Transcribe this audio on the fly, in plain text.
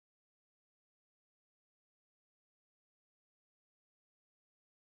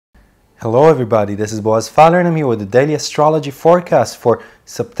Hello everybody, this is Boaz Fyler and I'm here with the Daily Astrology Forecast for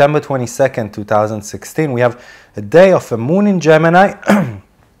September 22nd, 2016. We have a day of a moon in Gemini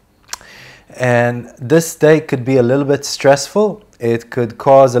and this day could be a little bit stressful. It could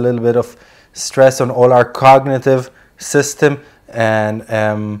cause a little bit of stress on all our cognitive system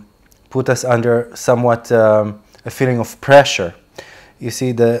and put us under somewhat a feeling of pressure. You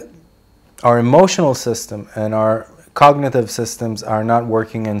see, our emotional system and our cognitive systems are not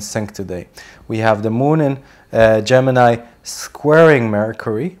working in sync today. We have the moon in Gemini squaring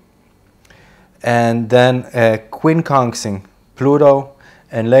Mercury and then quincunxing Pluto,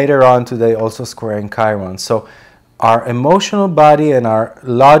 and later on today also squaring Chiron. So our emotional body and our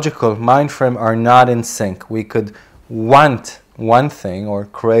logical mind frame are not in sync. We could want one thing or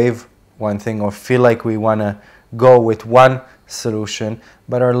crave one thing or feel like we want to go with one solution,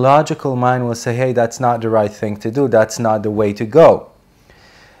 but our logical mind will say, hey, that's not the right thing to do, that's not the way to go.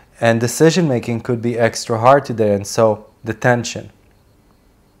 And decision making could be extra hard today, and so the tension.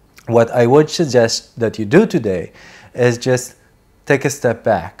 What I would suggest that you do today is just take a step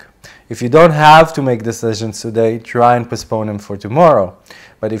back. If you don't have to make decisions today, try and postpone them for tomorrow.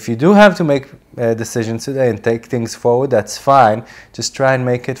 But if you do have to make decisions today and take things forward, that's fine. Just try and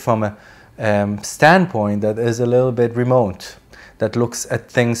make it from a standpoint that is a little bit remote, that looks at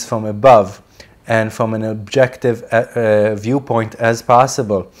things from above and from an objective viewpoint as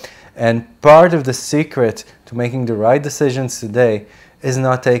possible. And part of the secret to making the right decisions today is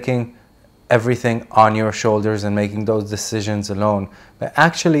not taking everything on your shoulders and making those decisions alone, but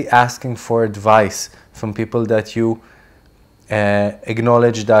actually asking for advice from people that you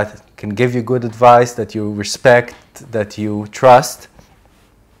acknowledge that can give you good advice, that you respect, that you trust,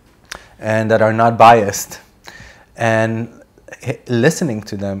 and that are not biased. And listening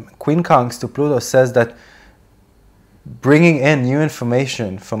to them. Quincunx to Pluto says that bringing in new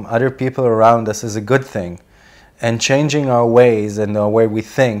information from other people around us is a good thing, and changing our ways and the way we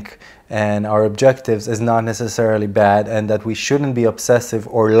think and our objectives is not necessarily bad, and that we shouldn't be obsessive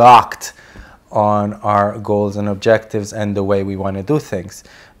or locked on our goals and objectives and the way we want to do things.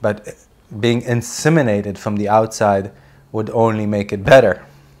 But being inseminated from the outside would only make it better.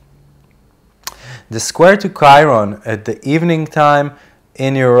 The square to Chiron at the evening time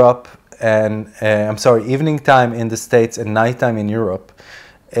in Europe and, evening time in the States and nighttime in Europe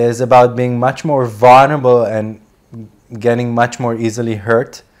is about being much more vulnerable and getting much more easily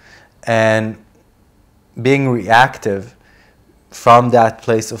hurt and being reactive from that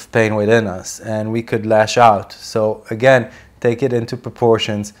place of pain within us, and we could lash out. So again, take it into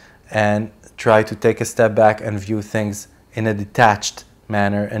proportions and try to take a step back and view things in a detached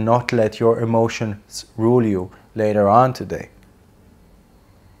manner and not let your emotions rule you later on today.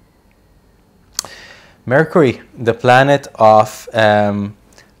 Mercury, the planet of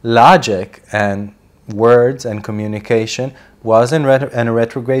logic and words and communication, was in a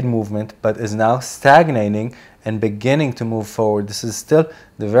retrograde movement but is now stagnating and beginning to move forward. This is still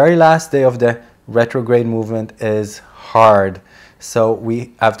the very last day of the retrograde movement. Is hard, so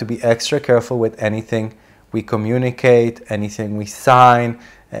we have to be extra careful with anything we communicate, anything we sign,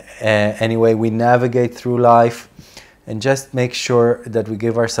 any way we navigate through life, and just make sure that we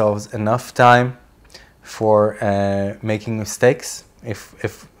give ourselves enough time for making mistakes,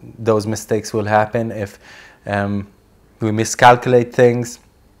 if those mistakes will happen, if we miscalculate things,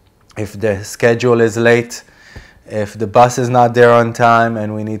 if the schedule is late, if the bus is not there on time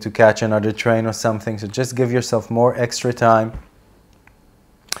and we need to catch another train or something. So just give yourself more extra time.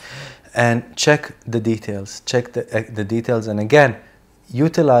 And check the details, the details, and again,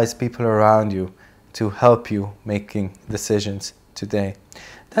 utilize people around you to help you making decisions today.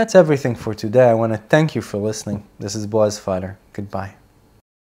 That's everything for today. I want to thank you for listening. This is Boaz Fyler. Goodbye.